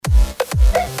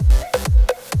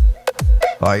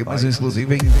Aí, mais um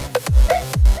exclusivo, hein?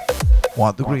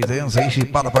 Uma do Creedence aí,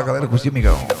 chipada pra galera curtir,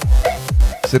 amigão.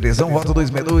 CDzão Rota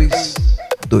 2002,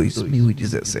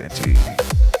 2017.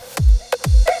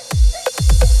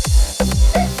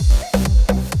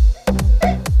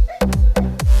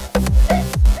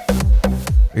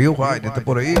 E o Wagner tá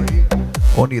por aí?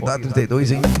 Unidade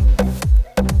 32, hein?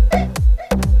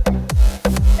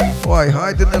 Uai,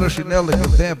 Raider não era chinelo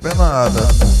naquele tempo, é nada.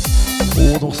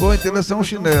 O sonho dele é ser um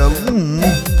chinelo.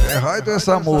 É Raider ou é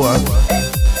Samoa?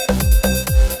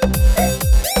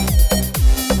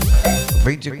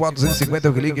 24,250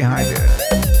 é o que liga em Raider.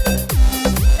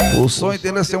 O sonho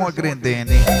dele é ser uma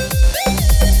Grendene.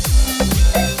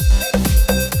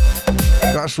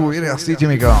 Cachoeira é assim,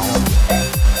 amigão.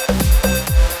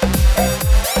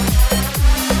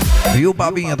 E o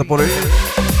Babinha tá por aí?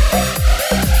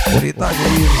 Unidade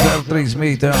aí,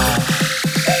 036, então.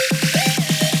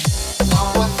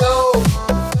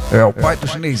 É o pai do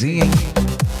chinesinho, hein?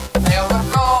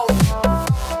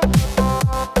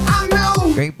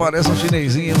 Quem parece um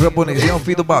chinesinho, um japonesinho, é o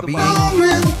filho do Babinha,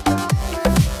 hein?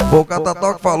 O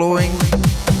Catató que falou, hein?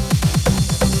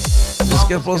 Diz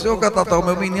que ele falou assim, ô Catató,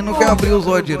 meu menino não quer abrir os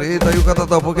olhos direito. Aí o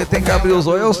Catató, porque tem que abrir os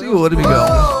olhos é o senhor,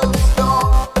 amigão.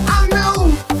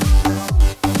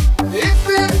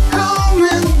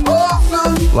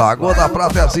 Lagoa da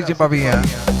Prata é assim de Babinha.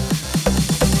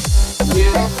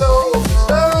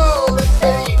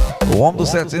 O homem do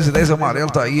 710 amarelo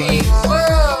tá aí, hein?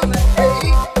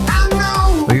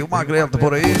 E o Magrelo tá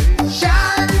por aí.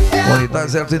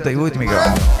 Unidade 038, Miguel.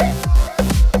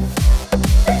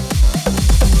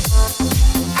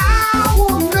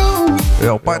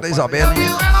 É o pai da Isabela, hein?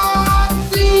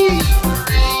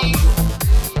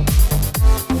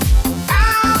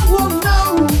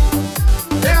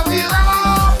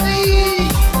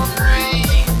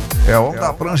 É o homem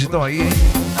da prancha, então aí, hein?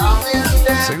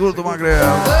 Seguro do Magrelo.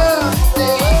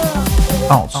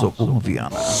 Alto Socorro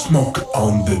Viana. Smoke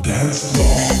on the dance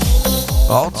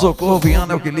floor. Alto Socorro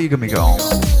Viana é o que liga, amigão.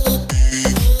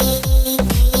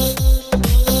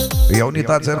 E a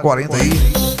unidade 040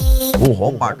 aí. O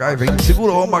Rom Magai, vem.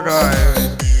 Segura o Rom Magai.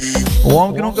 O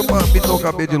homem que nunca pintou o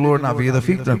cabelo de louro na vida,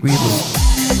 fique tranquilo.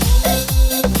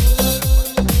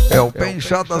 É o pé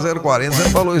inchado da 040. Você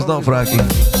não falou isso não, Frank?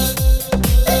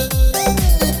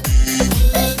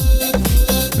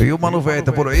 E o Mano Velho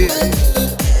tá por aí.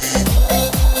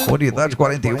 Unidade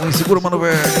 41, segura o Mano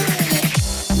Velho.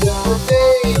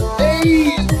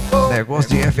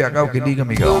 Negócio de FH, o que liga,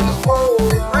 amigão.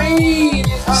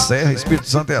 Serra, Espírito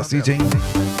Santo é a City, hein?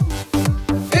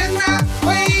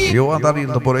 E o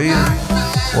Andarino tá por aí.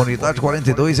 Unidade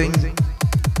 42, hein?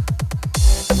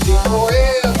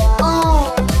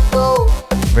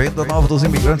 Venda nova dos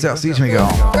imigrantes é a City, amigão.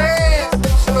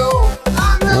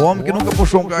 O homem que nunca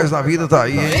puxou um gás na vida tá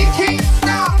aí, hein?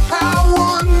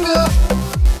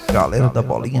 Galera da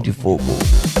bolinha de fogo.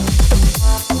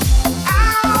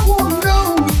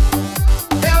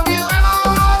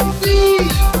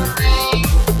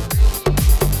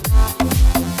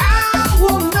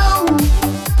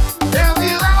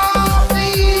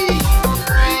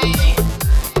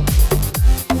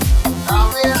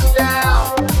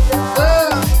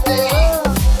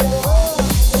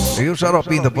 E o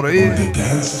Xaropinho tá por aí.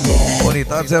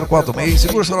 Unidade 046,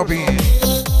 segura o Xaropinho.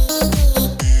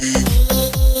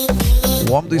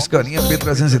 O homem do Escaninha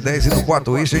P310 e no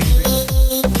quarto eixo, hein?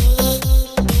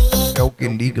 É o que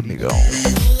liga, amigão.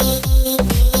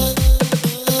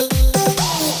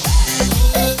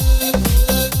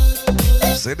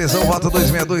 CDzão Rota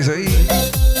 262 aí.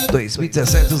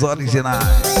 2017, os originais.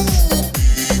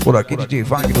 Por aqui, DJ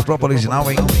Wagner, do próprio original,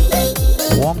 hein?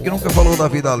 O homem que nunca falou da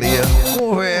vida alheia.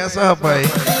 Porra, é essa, rapaz?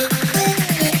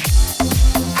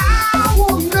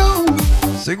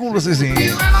 Segura, Cizinho.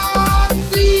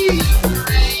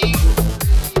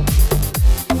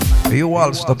 E o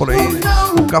Alisson tá por aí.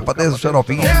 O capa 10 do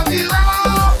Xaropinho.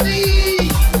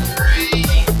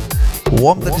 O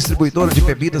homem da distribuidora de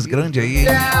bebidas grande aí, hein?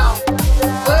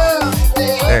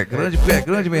 É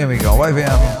grande mesmo, amigão. Vai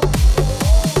vendo.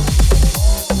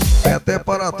 Tem até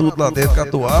para tudo lá dentro,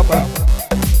 Catuaba.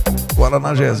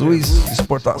 Guaraná Jesus,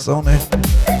 exportação, né?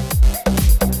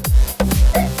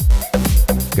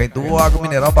 Quem doou água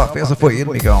mineral pra festa foi ele,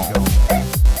 amigão.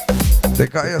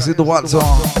 TKS do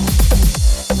Alisson.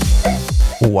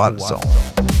 O Alisson,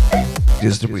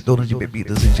 distribuidor de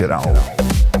bebidas em geral.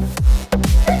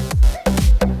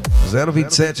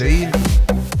 027 aí,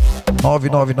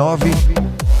 999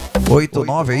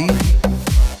 89 aí,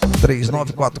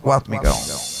 3944, amigão.